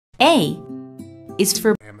A is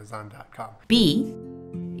for Amazon.com. B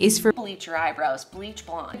is for bleach your eyebrows, bleach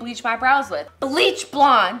blonde. Bleach my brows with bleach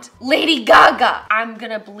blonde, Lady Gaga. I'm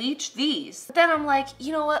gonna bleach these. Then I'm like,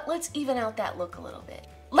 you know what? Let's even out that look a little bit.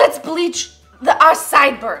 Let's bleach our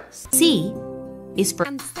sideburns. C is for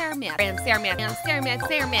Math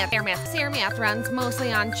runs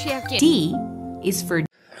mostly on chicken. D is for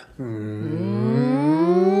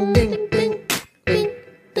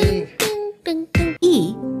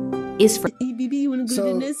E is for EBB, you wanna go to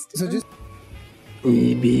the nest? So just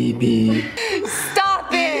EBB. Stop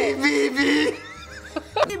it!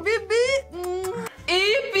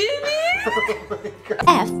 EBB.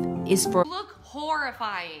 F is for Look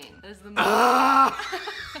horrifying. This is the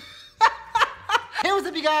Hey, what's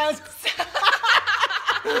up, you guys? Hey,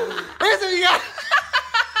 what's up, you guys?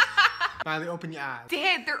 Finally, open your eyes.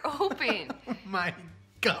 Dad, they're open. Oh my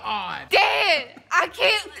God. Dad, I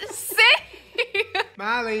can't see.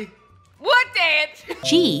 Molly. What, Dad?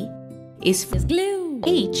 G is for Glue.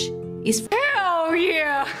 H is for Hell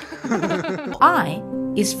yeah. I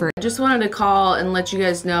is for I just wanted to call and let you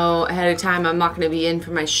guys know ahead of time I'm not going to be in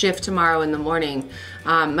for my shift tomorrow in the morning.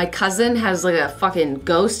 My cousin has like a fucking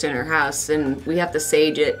ghost in her house and we have to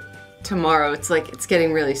sage it tomorrow. It's like, it's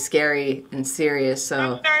getting really scary and serious, so.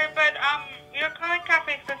 I'm sorry, but you're calling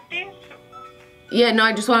Cafe 50? Yeah, no,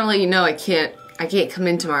 I just want to let you know I can't come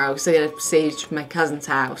in tomorrow because I gotta sage my cousin's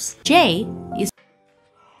house. J is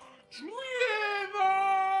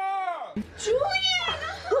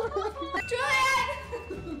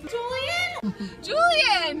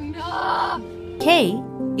Julien! K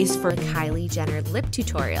is for Kylie Jenner lip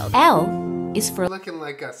tutorial. L is for Looking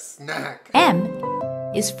like a snack. M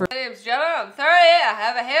is for My name's Jenna, I'm 30, I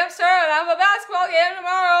have a hamster, and I have a basketball game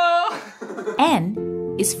tomorrow.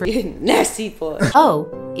 N is for Nasty boy. O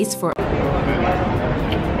is for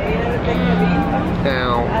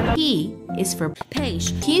Now. P is for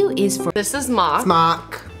Page. Q is for This is Mock.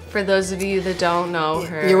 Mock. For those of you that don't know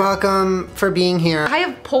her. You're welcome for being here. I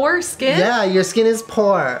have poor skin. Yeah, your skin is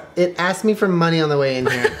poor. It asked me for money on the way in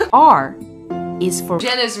here. R is for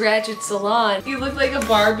Jenna's Ratchet Salon. You look like a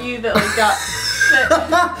Barbie that like got...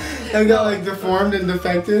 I got like deformed and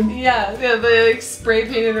defected. yeah, they like spray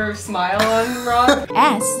painted her smile on wrong.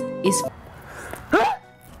 S is for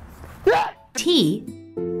T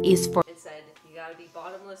is for It said you gotta be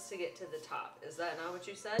bottomless to get to the top. Is that not what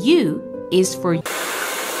you said? U is for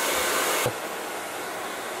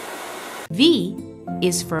V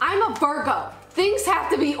is for I'm a Virgo. Things have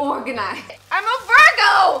to be organized. I'm a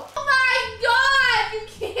Virgo! Oh my god! You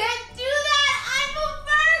can't do that! I'm a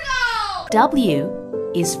Virgo! W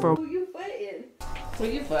is for Who you fighting? Who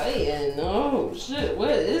you fighting? Oh shit,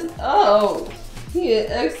 what is... Oh! He in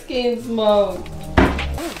X Games mode.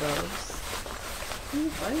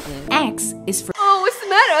 X is for Oh, what's the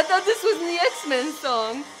matter? I thought this was in the X-Men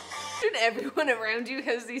song. And everyone around you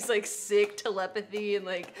has these like sick telepathy and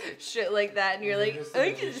like shit like that, and you're like, is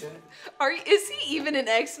he even an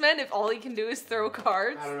X-Men if all he can do is throw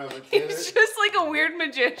cards? I don't know, but He's just like a weird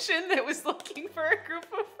magician that was looking for a group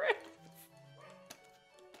of friends.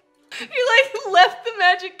 He like left the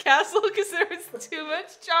magic castle because there was too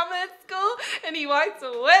much drama at school, and he walked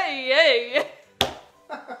away.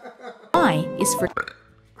 I is for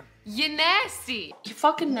You nasty. You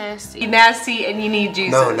fucking nasty. You nasty and you need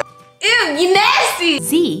Jesus. No, no. Ew, you nasty!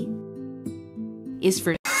 Z is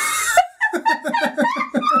for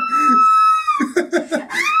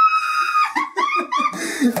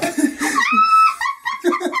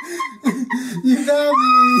You got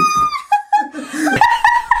me.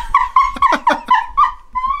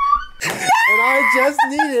 And I just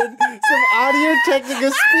needed some Audio Technica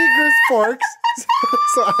speakers forks,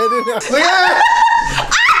 so I didn't have.